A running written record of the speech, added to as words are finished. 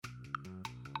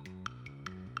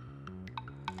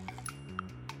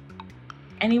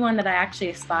anyone that I actually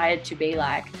aspired to be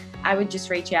like, I would just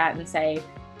reach out and say,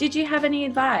 did you have any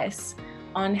advice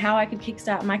on how I could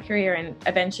kickstart my career and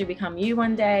eventually become you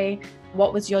one day?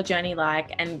 What was your journey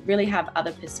like? And really have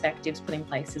other perspectives put in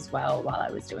place as well while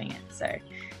I was doing it. So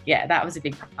yeah, that was a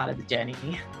big part of the journey.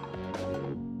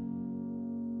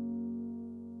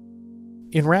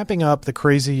 In wrapping up the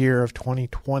crazy year of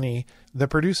 2020, the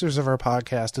producers of our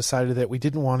podcast decided that we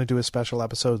didn't want to do a special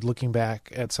episode looking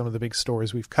back at some of the big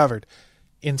stories we've covered.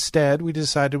 Instead, we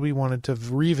decided we wanted to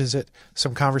revisit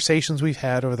some conversations we've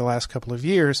had over the last couple of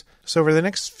years. So over the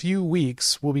next few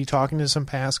weeks, we'll be talking to some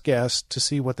past guests to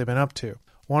see what they've been up to.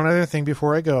 One other thing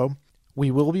before I go,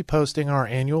 we will be posting our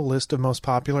annual list of most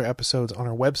popular episodes on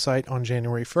our website on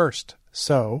January 1st.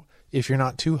 So if you're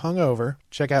not too hungover,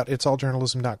 check out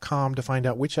itsalljournalism.com to find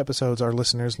out which episodes our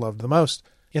listeners loved the most.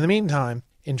 In the meantime,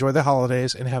 enjoy the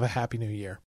holidays and have a happy new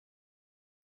year.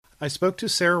 I spoke to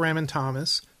Sarah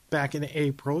Raymond-Thomas back in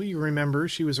April. You remember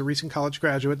she was a recent college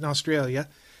graduate in Australia.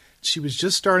 She was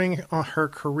just starting her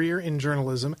career in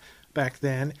journalism back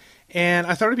then, and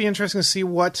I thought it'd be interesting to see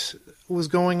what was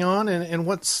going on and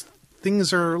what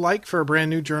things are like for a brand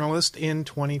new journalist in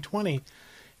 2020.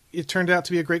 It turned out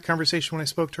to be a great conversation when I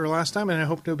spoke to her last time, and I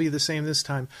hope it'll be the same this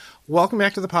time. Welcome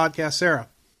back to the podcast, Sarah.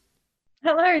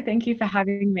 Hello, thank you for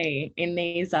having me in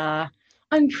these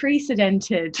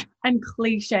unprecedented and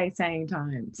cliche saying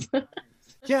times.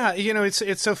 Yeah,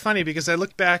 it's so funny because I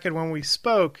look back at when we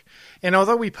spoke, and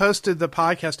although we posted the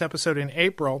podcast episode in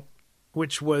April,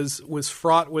 which was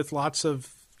fraught with lots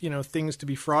of, things to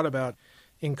be fraught about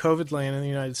in COVID land in the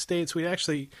United States, we'd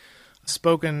actually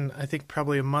spoken, I think,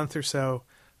 probably a month or so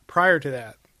prior to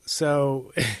that.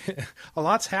 So a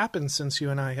lot's happened since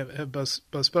you and I have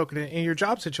both spoken, and your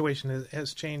job situation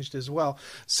has changed as well.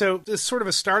 So this is sort of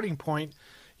a starting point.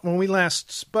 When we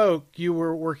last spoke, you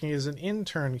were working as an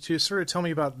intern. Could you sort of tell me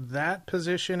about that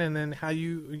position and then how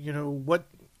what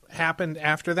happened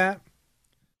after that?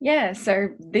 Yeah, so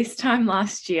this time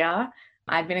last year,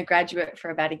 I'd been a graduate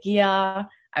for about a year.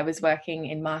 I was working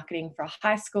in marketing for a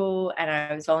high school and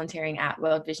I was volunteering at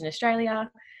World Vision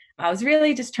Australia. I was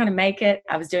really just trying to make it.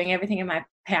 I was doing everything in my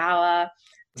power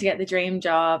to get the dream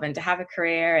job and to have a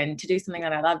career and to do something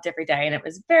that I loved every day. And it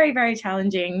was very, very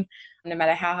challenging. No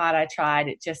matter how hard I tried,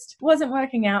 it just wasn't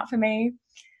working out for me.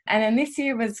 And then this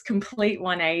year was complete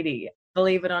 180.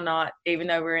 Believe it or not, even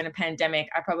though we're in a pandemic,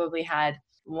 I probably had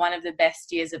one of the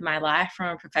best years of my life from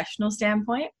a professional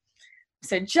standpoint.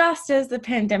 So just as the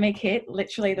pandemic hit,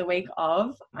 literally the week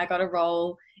of, I got a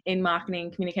role in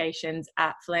marketing communications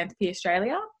at Philanthropy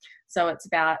Australia. So it's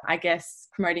about, I guess,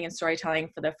 promoting and storytelling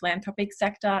for the philanthropic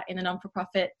sector in a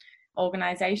non-for-profit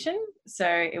organisation. So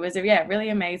it was a really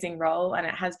amazing role, and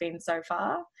it has been so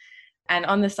far. And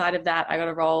on the side of that, I got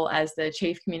a role as the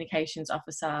Chief Communications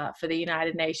Officer for the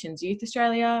United Nations Youth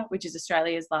Australia, which is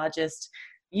Australia's largest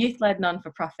youth-led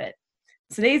non-for-profit.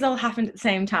 So these all happened at the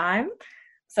same time.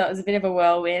 So it was a bit of a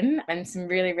whirlwind and some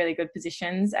really, really good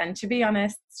positions. And to be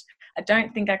honest, I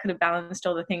don't think I could have balanced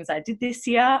all the things I did this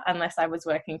year unless I was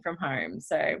working from home.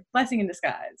 So blessing in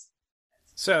disguise.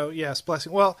 So yes,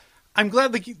 blessing. Well, I'm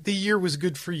glad the year was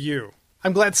good for you.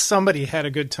 I'm glad somebody had a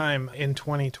good time in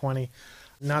 2020,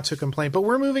 not to complain. But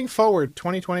we're moving forward.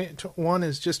 2021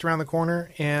 is just around the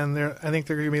corner, and I think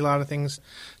there are going to be a lot of things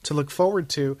to look forward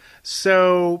to.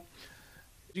 So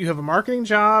you have a marketing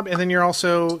job, and then you're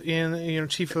also in,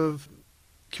 chief of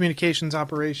communications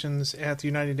operations at the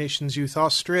United Nations Youth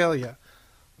Australia.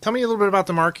 Tell me a little bit about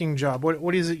the marketing job.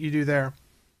 What is it you do there?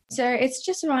 So it's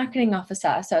just a marketing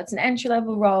officer. So it's an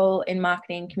entry-level role in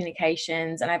marketing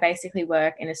communications, and I basically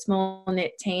work in a small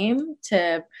knit team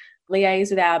to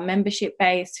liaise with our membership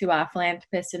base who are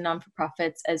philanthropists and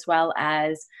non-for-profits, as well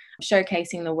as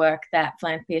showcasing the work that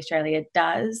Philanthropy Australia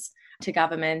does to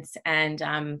governments and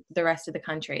the rest of the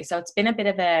country. So it's been a bit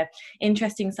of a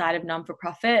interesting side of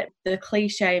non-for-profit. The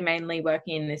cliche mainly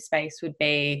working in this space would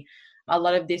be a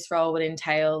lot of this role would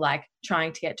entail like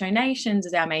trying to get donations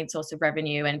as our main source of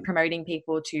revenue and promoting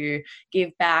people to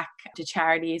give back to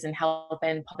charities and help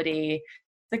end poverty.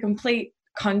 The complete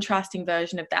contrasting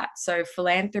version of that. So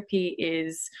philanthropy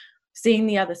is seeing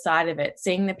the other side of it,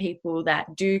 seeing the people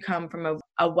that do come from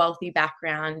a wealthy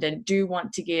background and do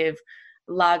want to give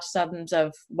large sums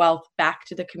of wealth back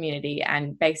to the community.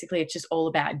 And basically it's just all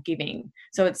about giving.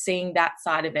 So it's seeing that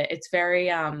side of it. It's very,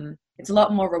 it's a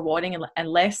lot more rewarding and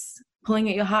less pulling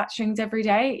at your heartstrings every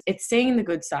day. It's seeing the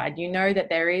good side. You know that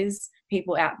there is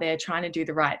people out there trying to do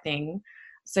the right thing.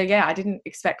 So yeah, I didn't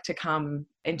expect to come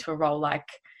into a role like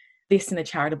this in the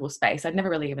charitable space. I'd never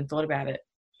really even thought about it.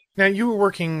 Now, you were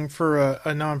working for a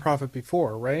nonprofit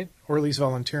before, right? Or at least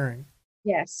volunteering.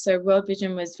 Yes, so World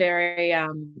Vision was very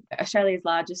Australia's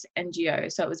largest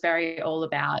NGO. So it was very all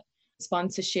about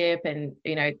sponsorship, and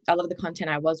a lot of the content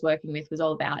I was working with was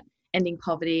all about ending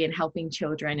poverty and helping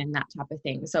children and that type of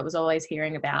thing. So it was always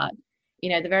hearing about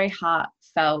the very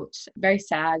heartfelt, very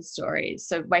sad stories.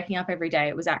 So waking up every day,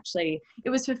 it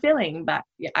was fulfilling, but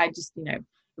I just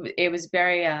it was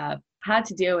very hard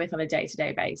to deal with on a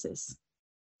day-to-day basis.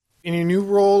 In your new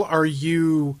role, are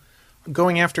you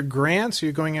going after grants? Are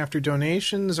you going after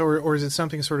donations, or is it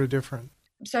something sort of different?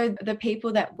 So the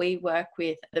people that we work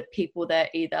with, the people that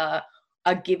either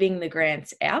are giving the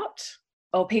grants out,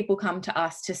 or people come to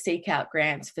us to seek out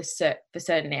grants for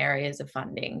certain areas of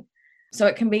funding. So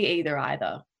it can be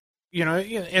either.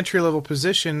 Entry level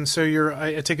position. So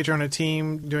I take it you're on a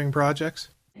team doing projects.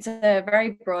 It's a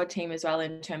very broad team as well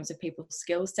in terms of people's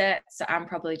skill sets. So I'm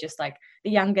probably just like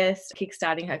the youngest,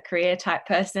 kickstarting her career type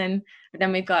person. But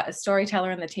then we've got a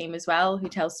storyteller on the team as well who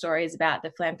tells stories about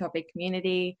the philanthropic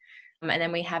community. And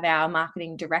then we have our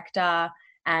marketing director,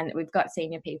 and we've got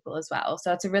senior people as well.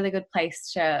 So it's a really good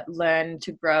place to learn,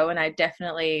 to grow. And I'm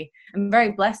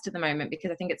very blessed at the moment because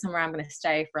I think it's somewhere I'm going to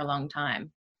stay for a long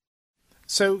time.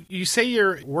 So you say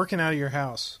you're working out of your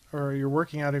house, or you're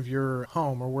working out of your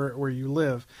home, or where you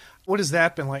live. What has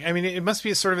that been like? I mean, it must be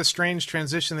a sort of a strange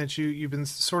transition that you've been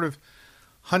sort of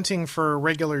hunting for a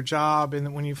regular job, and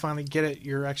then when you finally get it,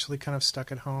 you're actually kind of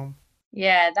stuck at home.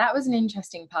 Yeah, that was an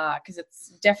interesting part because it's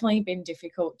definitely been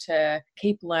difficult to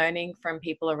keep learning from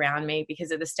people around me,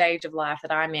 because at the stage of life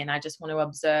that I'm in, I just want to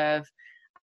observe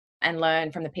and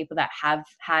learn from the people that have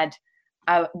had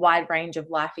a wide range of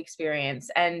life experience.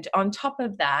 And on top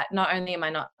of that, not only am I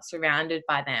not surrounded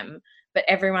by them, but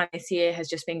everyone this year has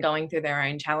just been going through their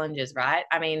own challenges, right?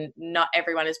 I mean, not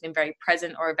everyone has been very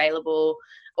present or available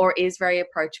or is very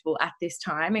approachable at this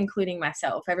time, including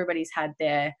myself. Everybody's had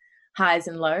their highs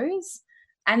and lows.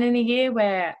 And in a year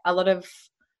where a lot of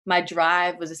my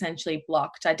drive was essentially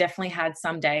blocked, I definitely had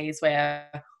some days where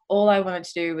all I wanted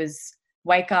to do was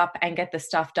wake up and get the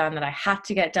stuff done that I had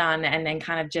to get done, and then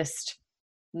kind of just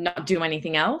not do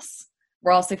anything else.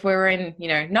 Whereas if we were in,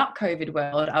 not COVID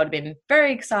world, I would have been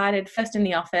very excited, first in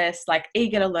the office, like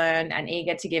eager to learn and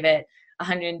eager to give it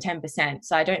 110%.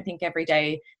 So I don't think every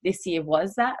day this year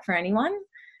was that for anyone.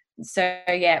 So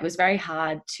yeah, it was very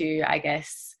hard to, I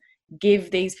guess,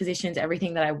 give these positions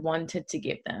everything that I wanted to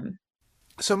give them.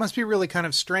 So it must be really kind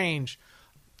of strange.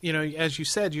 As you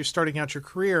said, you're starting out your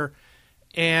career,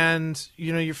 and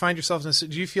you find yourself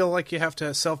do you feel like you have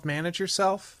to self-manage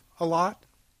yourself a lot?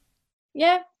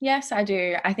 Yeah, yes, I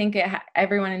do. I think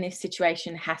everyone in this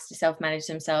situation has to self-manage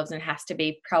themselves and has to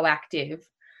be proactive,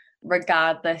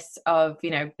 regardless of,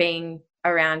 being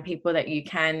around people that you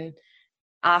can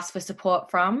ask for support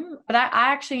from. But I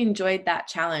actually enjoyed that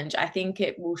challenge. I think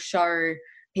it will show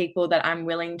people that I'm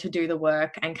willing to do the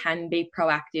work and can be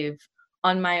proactive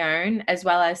on my own, as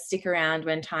well as stick around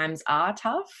when times are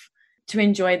tough, to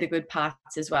enjoy the good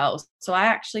parts as well. So I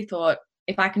actually thought,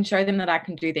 if I can show them that I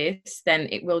can do this, then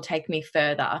it will take me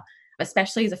further,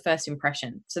 especially as a first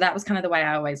impression. So that was kind of the way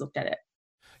I always looked at it.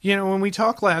 When we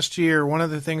talked last year, one of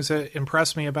the things that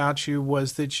impressed me about you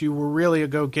was that you were really a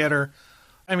go-getter.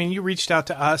 I mean, you reached out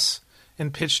to us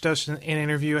and pitched us an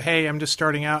interview. Hey, I'm just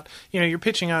starting out. You're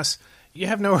pitching us. You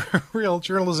have no real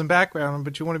journalism background,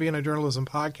 but you want to be in a journalism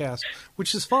podcast,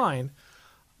 which is fine.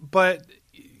 But,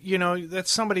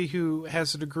 that's somebody who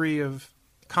has a degree of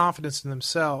confidence in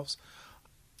themselves.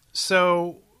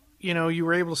 So, you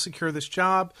were able to secure this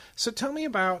job. So tell me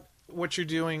about what you're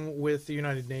doing with the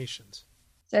United Nations.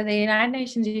 So the United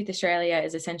Nations Youth Australia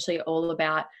is essentially all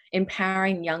about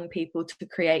empowering young people to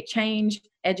create change,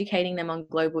 educating them on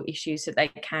global issues so they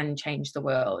can change the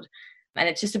world. And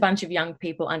it's just a bunch of young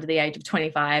people under the age of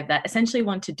 25 that essentially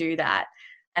want to do that.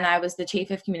 And I was the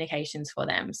chief of communications for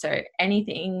them. So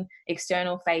anything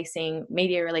external facing,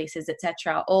 media releases,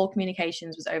 etc., all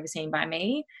communications was overseen by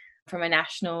me from a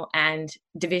national and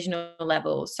divisional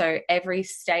level. So every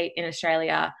state in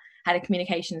Australia had a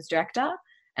communications director,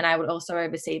 and I would also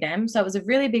oversee them. So it was a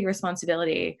really big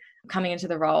responsibility coming into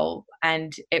the role.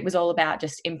 And it was all about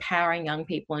just empowering young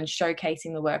people and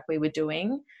showcasing the work we were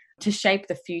doing to shape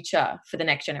the future for the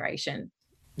next generation.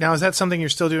 Now, is that something you're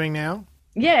still doing now?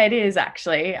 Yeah, it is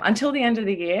actually, until the end of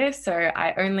the year. So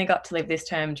I only got to live this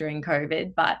term during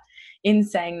COVID. But in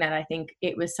saying that, I think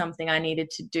it was something I needed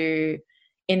to do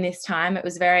in this time. It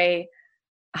was very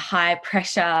high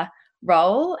pressure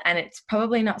role, and it's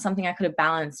probably not something I could have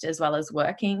balanced as well as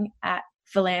working at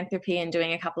philanthropy and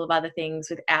doing a couple of other things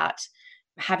without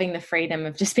having the freedom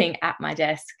of just being at my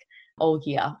desk all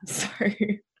year. So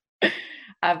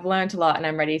I've learned a lot, and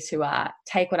I'm ready to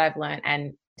take what I've learned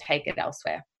and take it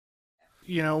elsewhere.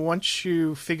 once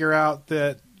you figure out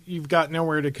that you've got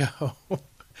nowhere to go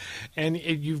and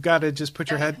you've got to just put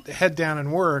your head down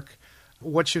and work,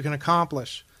 what you can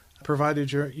accomplish,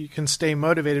 provided you can stay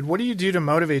motivated. What do you do to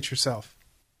motivate yourself?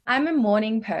 I'm a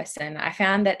morning person. I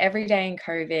found that every day in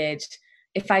COVID,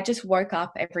 if I just woke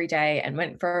up every day and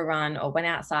went for a run or went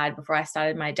outside before I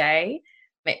started my day,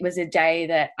 it was a day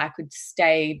that I could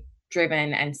stay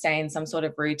driven and stay in some sort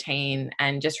of routine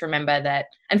and just remember that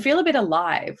and feel a bit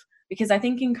alive. Because I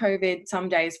think in COVID, some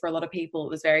days for a lot of people, it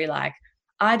was very like,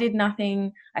 I did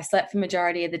nothing. I slept for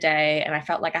majority of the day and I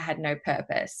felt like I had no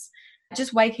purpose.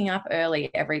 Just waking up early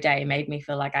every day made me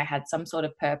feel like I had some sort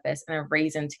of purpose and a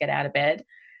reason to get out of bed.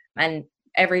 And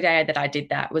every day that I did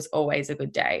that was always a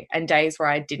good day. And days where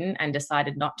I didn't and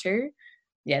decided not to,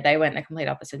 yeah, they went in the complete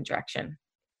opposite direction.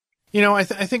 I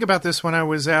think about this when I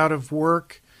was out of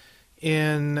work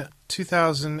in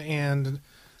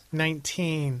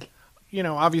 2019.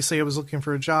 Obviously I was looking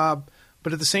for a job,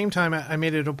 but at the same time, I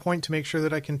made it a point to make sure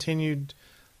that I continued,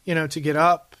 to get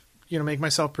up, make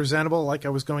myself presentable like I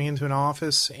was going into an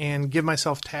office and give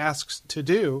myself tasks to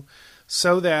do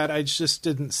so that I just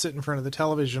didn't sit in front of the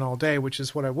television all day, which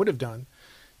is what I would have done.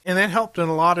 And that helped in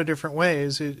a lot of different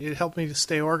ways. It helped me to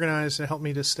stay organized. It helped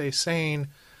me to stay sane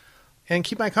and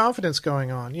keep my confidence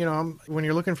going on. When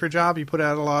you're looking for a job, you put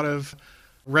out a lot of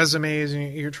resumes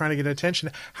and you're trying to get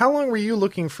attention. How long were you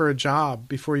looking for a job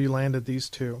before you landed these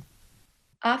two?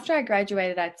 After I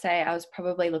graduated, I'd say I was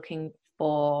probably looking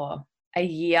for a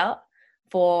year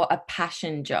for a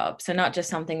passion job. So not just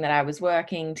something that I was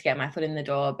working to get my foot in the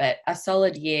door, but a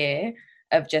solid year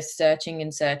of just searching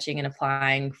and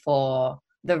applying for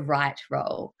the right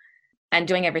role and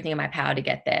doing everything in my power to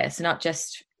get there. So not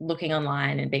just looking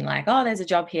online and being like, oh, there's a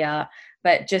job here,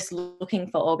 but just looking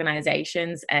for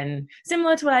organizations and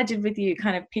similar to what I did with you,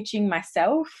 kind of pitching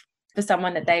myself for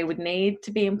someone that they would need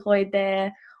to be employed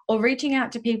there or reaching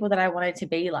out to people that I wanted to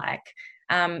be like.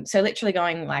 So literally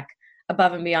going like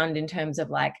above and beyond in terms of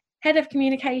like head of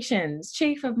communications,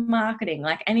 chief of marketing,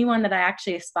 like anyone that I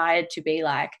actually aspired to be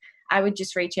like, I would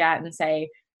just reach out and say,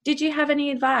 did you have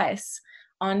any advice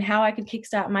on how I could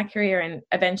kickstart my career and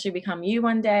eventually become you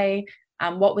one day?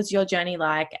 What was your journey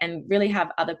like? And really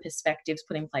have other perspectives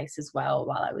put in place as well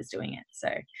while I was doing it. So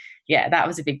yeah, that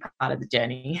was a big part of the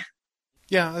journey.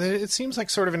 Yeah, it seems like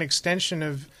sort of an extension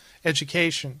of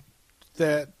education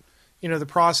that, the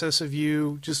process of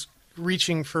you just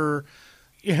reaching for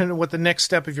what the next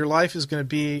step of your life is going to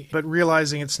be, but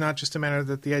realizing it's not just a matter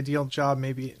that the ideal job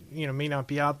may not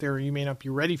be out there or you may not be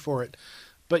ready for it,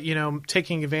 but,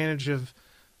 taking advantage of,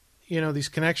 these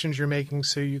connections you're making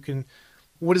so you can,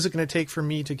 what is it going to take for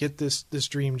me to get this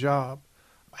dream job?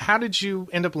 How did you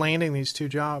end up landing these two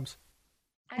jobs?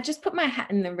 I just put my hat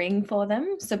in the ring for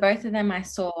them. So both of them I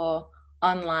saw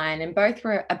online and both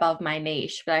were above my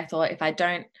niche, but I thought if I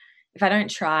don't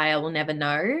try, I will never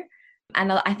know.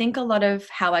 And I think a lot of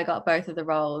how I got both of the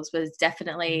roles was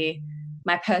definitely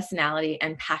my personality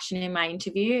and passion in my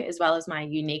interview, as well as my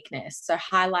uniqueness. So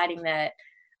highlighting that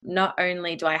not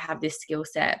only do I have this skill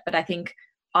set, but I think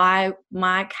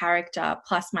my character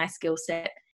plus my skill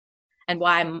set and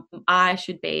why I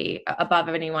should be above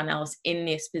anyone else in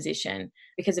this position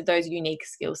because of those unique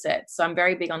skill sets. So I'm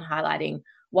very big on highlighting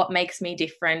what makes me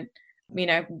different.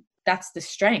 That's the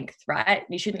strength, right?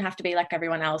 You shouldn't have to be like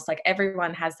everyone else. Like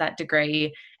everyone has that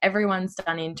degree, everyone's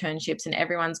done internships and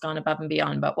everyone's gone above and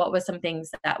beyond. But what were some things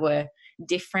that were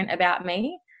different about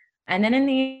me? And then in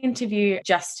the interview,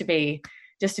 just to be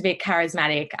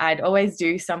charismatic, I'd always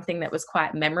do something that was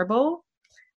quite memorable.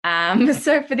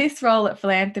 So for this role at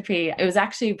Philanthropy, it was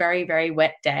actually a very, very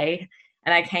wet day.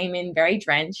 And I came in very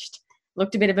drenched,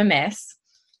 looked a bit of a mess.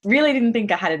 Really didn't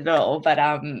think I had it at all, but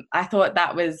I thought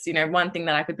that was, one thing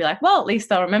that I could be like, well, at least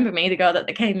they'll remember me, the girl that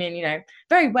came in,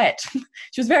 very wet.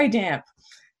 She was very damp.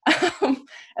 And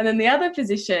then the other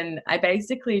position, I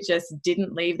basically just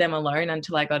didn't leave them alone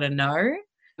until I got a no,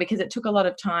 because it took a lot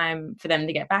of time for them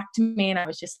to get back to me. And I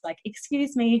was just like,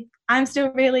 excuse me, I'm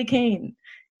still really keen.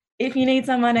 If you need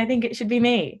someone, I think it should be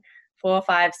me. 4,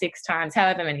 5, 6 times,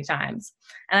 however many times.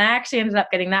 And I actually ended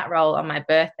up getting that role on my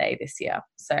birthday this year.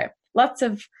 So lots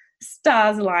of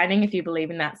stars aligning, if you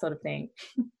believe in that sort of thing.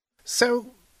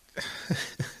 So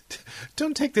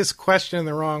don't take this question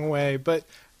the wrong way, but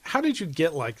how did you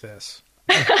get like this?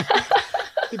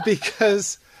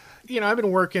 Because, I've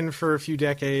been working for a few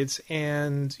decades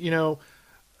and,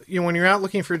 when you're out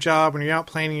looking for a job, when you're out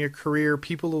planning your career,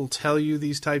 people will tell you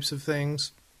these types of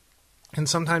things. And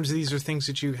sometimes these are things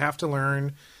that you have to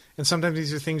learn. And sometimes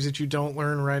these are things that you don't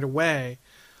learn right away.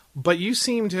 But you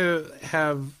seem to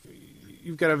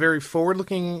you've got a very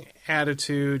forward-looking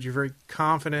attitude, you're very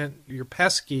confident, you're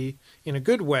pesky in a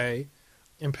good way,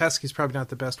 and pesky is probably not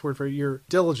the best word for it. You're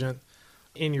diligent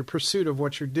in your pursuit of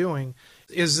what you're doing.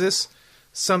 Is this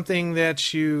something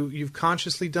that you've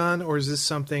consciously done, or is this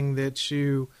something that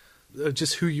you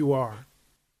just who you are?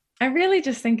 I really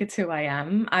just think it's who I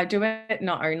am. I do it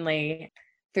not only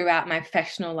throughout my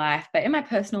professional life, but in my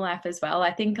personal life as well.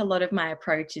 I think a lot of my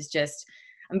approach is just,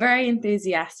 I'm very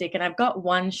enthusiastic and I've got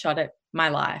one shot at my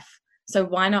life. So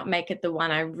why not make it the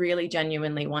one I really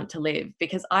genuinely want to live?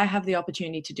 Because I have the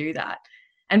opportunity to do that.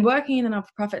 And working in the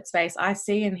not-for-profit space, I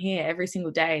see and hear every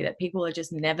single day that people are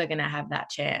just never going to have that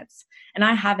chance. And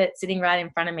I have it sitting right in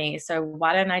front of me. So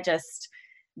why don't I just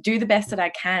do the best that I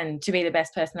can to be the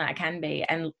best person that I can be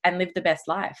and live the best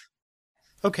life?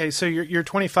 Okay, so you're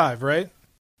 25, right?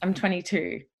 I'm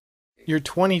 22. You're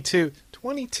 22.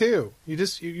 22.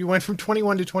 You went from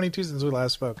 21 to 22 since we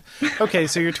last spoke. Okay,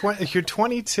 so you're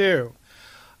 22.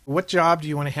 What job do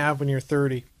you want to have when you're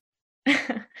 30?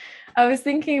 I was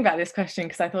thinking about this question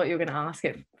because I thought you were going to ask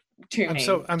it to me.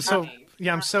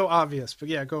 I'm so obvious, but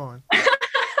yeah, go on.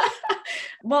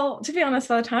 Well, to be honest,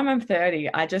 by the time I'm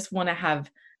 30, I just want to have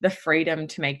the freedom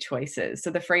to make choices. So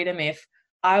the freedom, if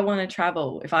I want to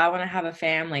travel, if I want to have a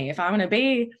family, if I want to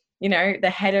be,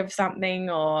 the head of something,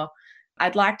 or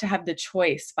I'd like to have the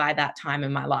choice by that time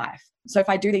in my life. So if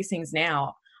I do these things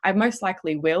now, I most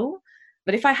likely will.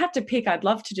 But if I had to pick, I'd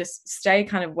love to just stay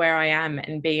kind of where I am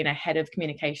and be in a head of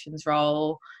communications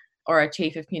role or a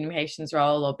chief of communications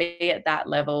role, or be at that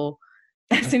level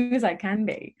as soon as I can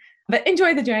be. But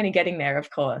enjoy the journey getting there, of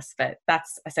course. But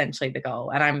that's essentially the goal.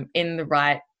 And I'm in the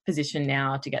right position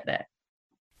now to get there.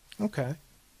 Okay.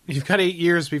 You've got 8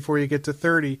 years before you get to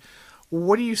 30.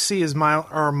 What do you see as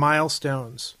our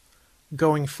milestones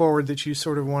going forward that you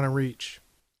sort of want to reach?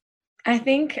 I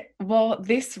think,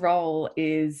 this role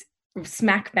is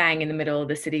smack bang in the middle of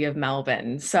the city of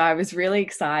Melbourne. So I was really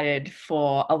excited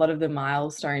for a lot of the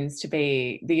milestones to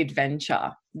be the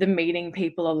adventure, the meeting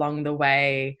people along the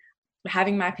way,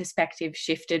 having my perspective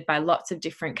shifted by lots of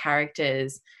different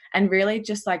characters, and really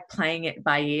just like playing it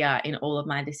by ear in all of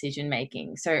my decision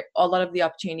making. So a lot of the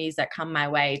opportunities that come my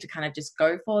way to kind of just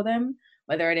go for them,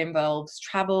 whether it involves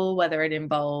travel, whether it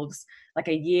involves like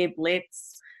a year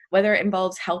blitz, whether it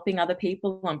involves helping other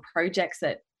people on projects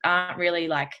that aren't really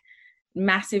like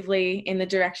massively in the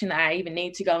direction that I even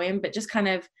need to go in, but just kind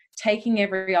of taking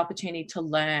every opportunity to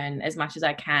learn as much as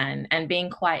I can and being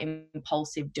quite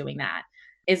impulsive doing that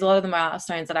is a lot of the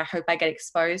milestones that I hope I get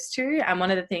exposed to. And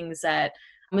one of the things that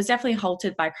was definitely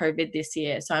halted by COVID this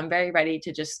year. So I'm very ready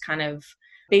to just kind of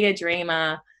be a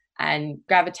dreamer and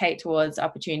gravitate towards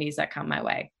opportunities that come my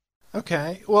way.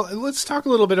 Okay. Well, let's talk a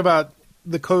little bit about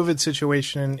the COVID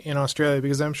situation in Australia,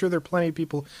 because I'm sure there are plenty of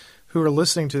people who are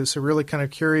listening to this are really kind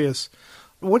of curious.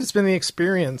 What has been the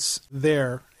experience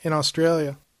there in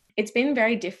Australia? It's been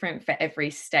very different for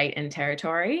every state and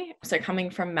territory. So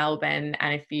coming from Melbourne,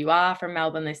 and if you are from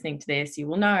Melbourne listening to this, you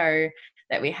will know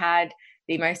that we had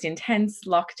the most intense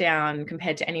lockdown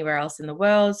compared to anywhere else in the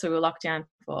world. So we were locked down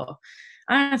for,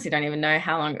 I honestly don't even know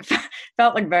how long. It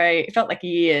felt like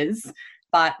years.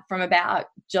 But from about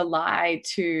July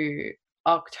to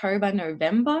October,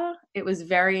 November, it was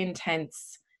very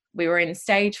intense. We were in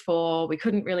stage 4. We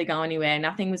couldn't really go anywhere.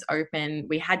 Nothing was open.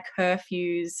 We had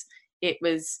curfews. It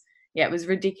was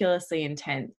ridiculously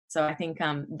intense. So I think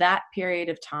that period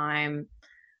of time,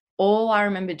 all I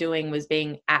remember doing was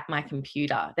being at my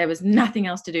computer. There was nothing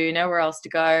else to do, nowhere else to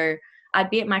go. I'd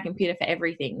be at my computer for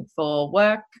everything, for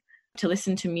work, to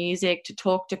listen to music, to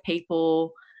talk to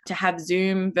people, to have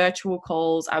Zoom virtual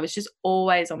calls. I was just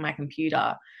always on my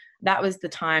computer. That was the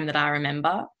time that I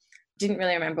remember. Didn't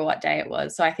really remember what day it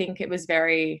was. So I think it was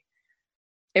very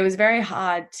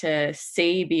hard to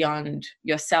see beyond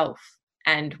yourself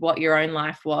and what your own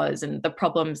life was and the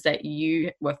problems that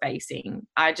you were facing.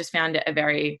 I just found it a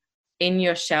very in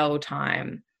your shell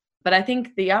time. But I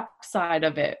think the upside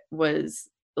of it was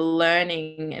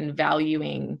learning and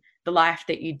valuing the life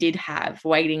that you did have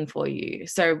waiting for you.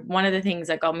 So one of the things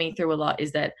that got me through a lot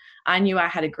is that I knew I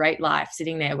had a great life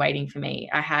sitting there waiting for me.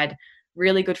 I had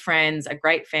really good friends, a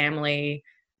great family,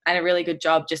 and a really good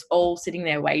job, just all sitting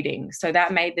there waiting. So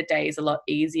that made the days a lot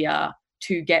easier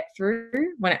to get through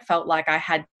when it felt like I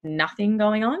had nothing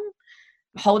going on.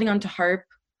 Holding on to hope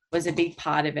was a big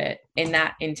part of it in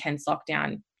that intense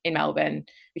lockdown in Melbourne,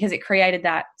 because it created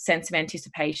that sense of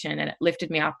anticipation and it lifted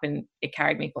me up and it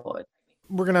carried me forward.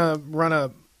 We're going to run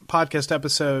a podcast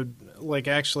episode, like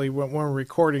actually when we're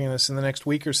recording this in the next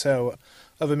week or so,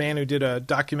 of a man who did a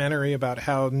documentary about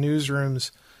how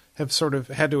newsrooms have sort of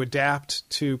had to adapt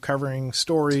to covering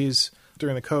stories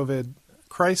during the COVID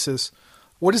crisis.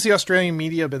 What has the Australian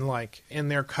media been like in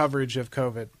their coverage of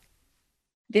COVID?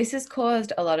 This has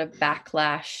caused a lot of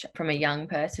backlash from a young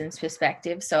person's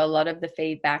perspective. So a lot of the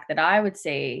feedback that I would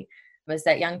see was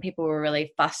that young people were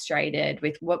really frustrated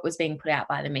with what was being put out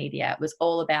by the media. It was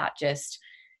all about just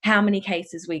how many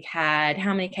cases we had,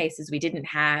 how many cases we didn't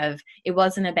have. It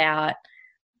wasn't about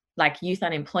like youth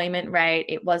unemployment rate.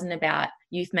 It wasn't about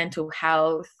youth mental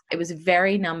health. It was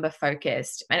very number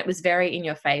focused, and it was very in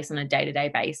your face on a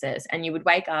day-to-day basis. And you would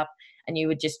wake up and you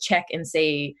would just check and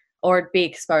see, or be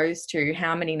exposed to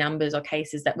how many numbers or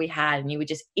cases that we had, and you were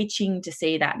just itching to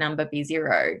see that number be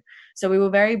zero. So we were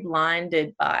very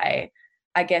blinded by,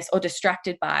 I guess, or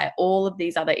distracted by all of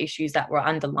these other issues that were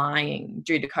underlying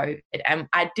due to COVID. And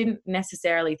I didn't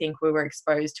necessarily think we were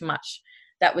exposed to much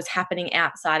that was happening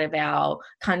outside of our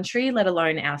country, let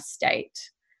alone our state.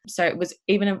 So it was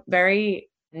even a very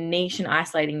niche and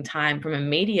isolating time from a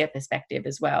media perspective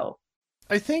as well.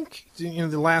 I think, the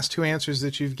last two answers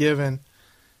that you've given,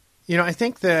 I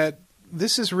think that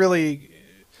this is really,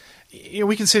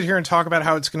 we can sit here and talk about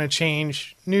how it's going to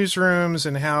change newsrooms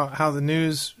and how the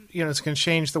news, it's going to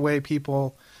change the way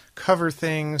people cover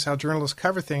things, how journalists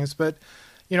cover things. But,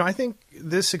 I think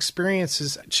this experience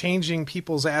is changing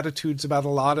people's attitudes about a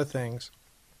lot of things,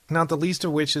 not the least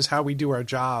of which is how we do our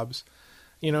jobs.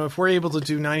 If we're able to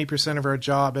do 90% of our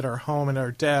job at our home and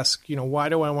our desk, why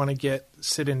do I want to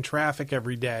sit in traffic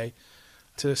every day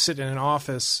to sit in an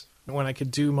office when I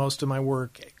could do most of my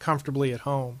work comfortably at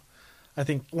home? I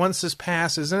think once this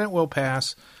passes, and it will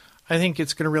pass, I think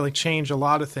it's going to really change a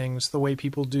lot of things, the way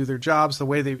people do their jobs, the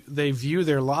way they view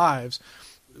their lives.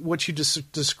 What you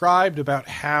just described about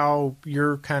how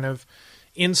you're kind of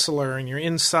insular and you're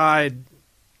inside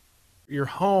your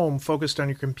home focused on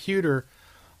your computer,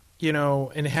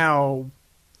 and how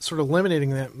sort of limiting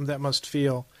that must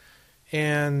feel.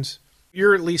 And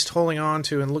you're at least holding on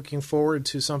to and looking forward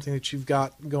to something that you've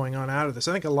got going on out of this.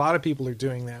 I think a lot of people are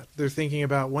doing that. They're thinking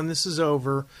about, when this is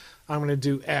over, I'm going to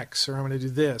do X or I'm going to do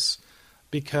this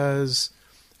because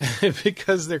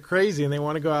they're crazy and they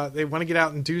want to go out. They want to get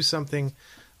out and do something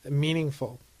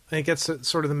meaningful. I think that's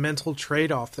sort of the mental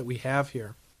trade-off that we have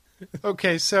here.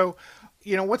 Okay, so,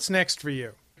 what's next for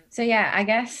you? So yeah, I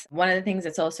guess one of the things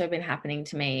that's also been happening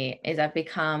to me is I've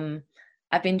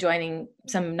been joining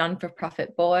some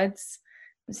non-for-profit boards.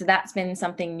 So that's been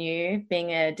something new, being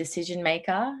a decision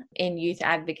maker in youth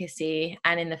advocacy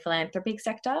and in the philanthropic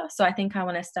sector. So I think I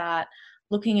want to start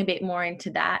looking a bit more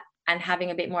into that and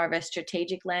having a bit more of a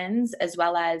strategic lens, as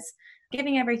well as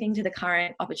giving everything to the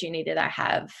current opportunity that I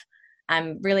have.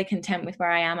 I'm really content with where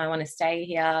I am. I want to stay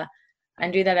here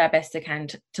and do that our best I can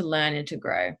to learn and to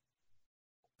grow.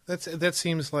 That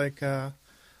seems like, and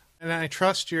I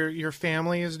trust your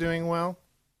family is doing well.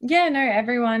 Yeah, no,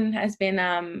 everyone has been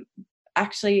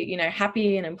actually,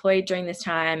 happy and employed during this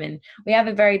time. And we have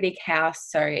a very big house,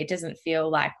 so it doesn't feel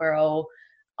like we're all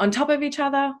on top of each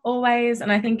other always.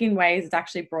 And I think in ways it's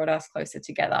actually brought us closer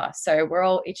together. So we're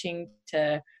all itching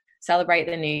to celebrate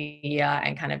the new year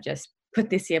and kind of just put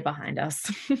this year behind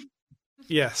us.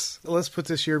 Yes, let's put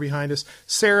this year behind us.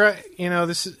 Sarah,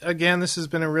 this has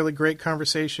been a really great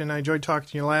conversation. I enjoyed talking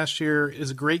to you last year.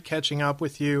 It's great catching up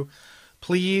with you.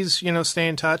 Please, stay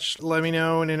in touch. Let me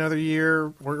know in another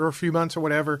year or a few months or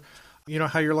whatever,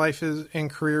 how your life is and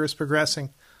career is progressing.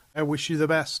 I wish you the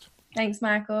best. Thanks,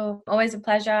 Michael. Always a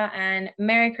pleasure, and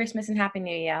Merry Christmas and Happy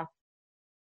New Year.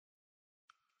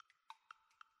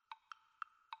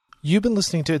 You've been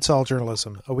listening to It's All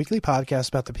Journalism, a weekly podcast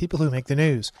about the people who make the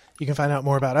news. You can find out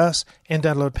more about us and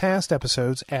download past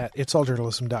episodes at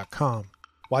itsalljournalism.com.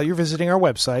 While you're visiting our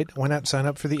website, why not sign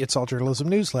up for the It's All Journalism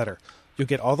newsletter? You'll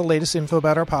get all the latest info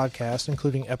about our podcast,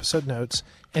 including episode notes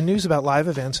and news about live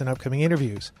events and upcoming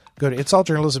interviews. Go to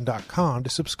itsalljournalism.com to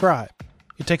subscribe.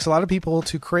 It takes a lot of people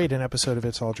to create an episode of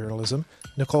It's All Journalism.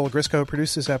 Nicole Grisco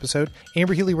produced this episode.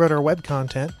 Amber Healy wrote our web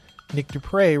content. Nick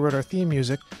Dupre wrote our theme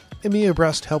music. Emilia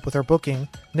Brust helped with our booking.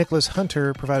 Nicholas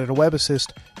Hunter provided a web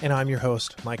assist. And I'm your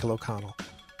host, Michael O'Connell.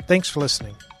 Thanks for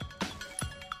listening.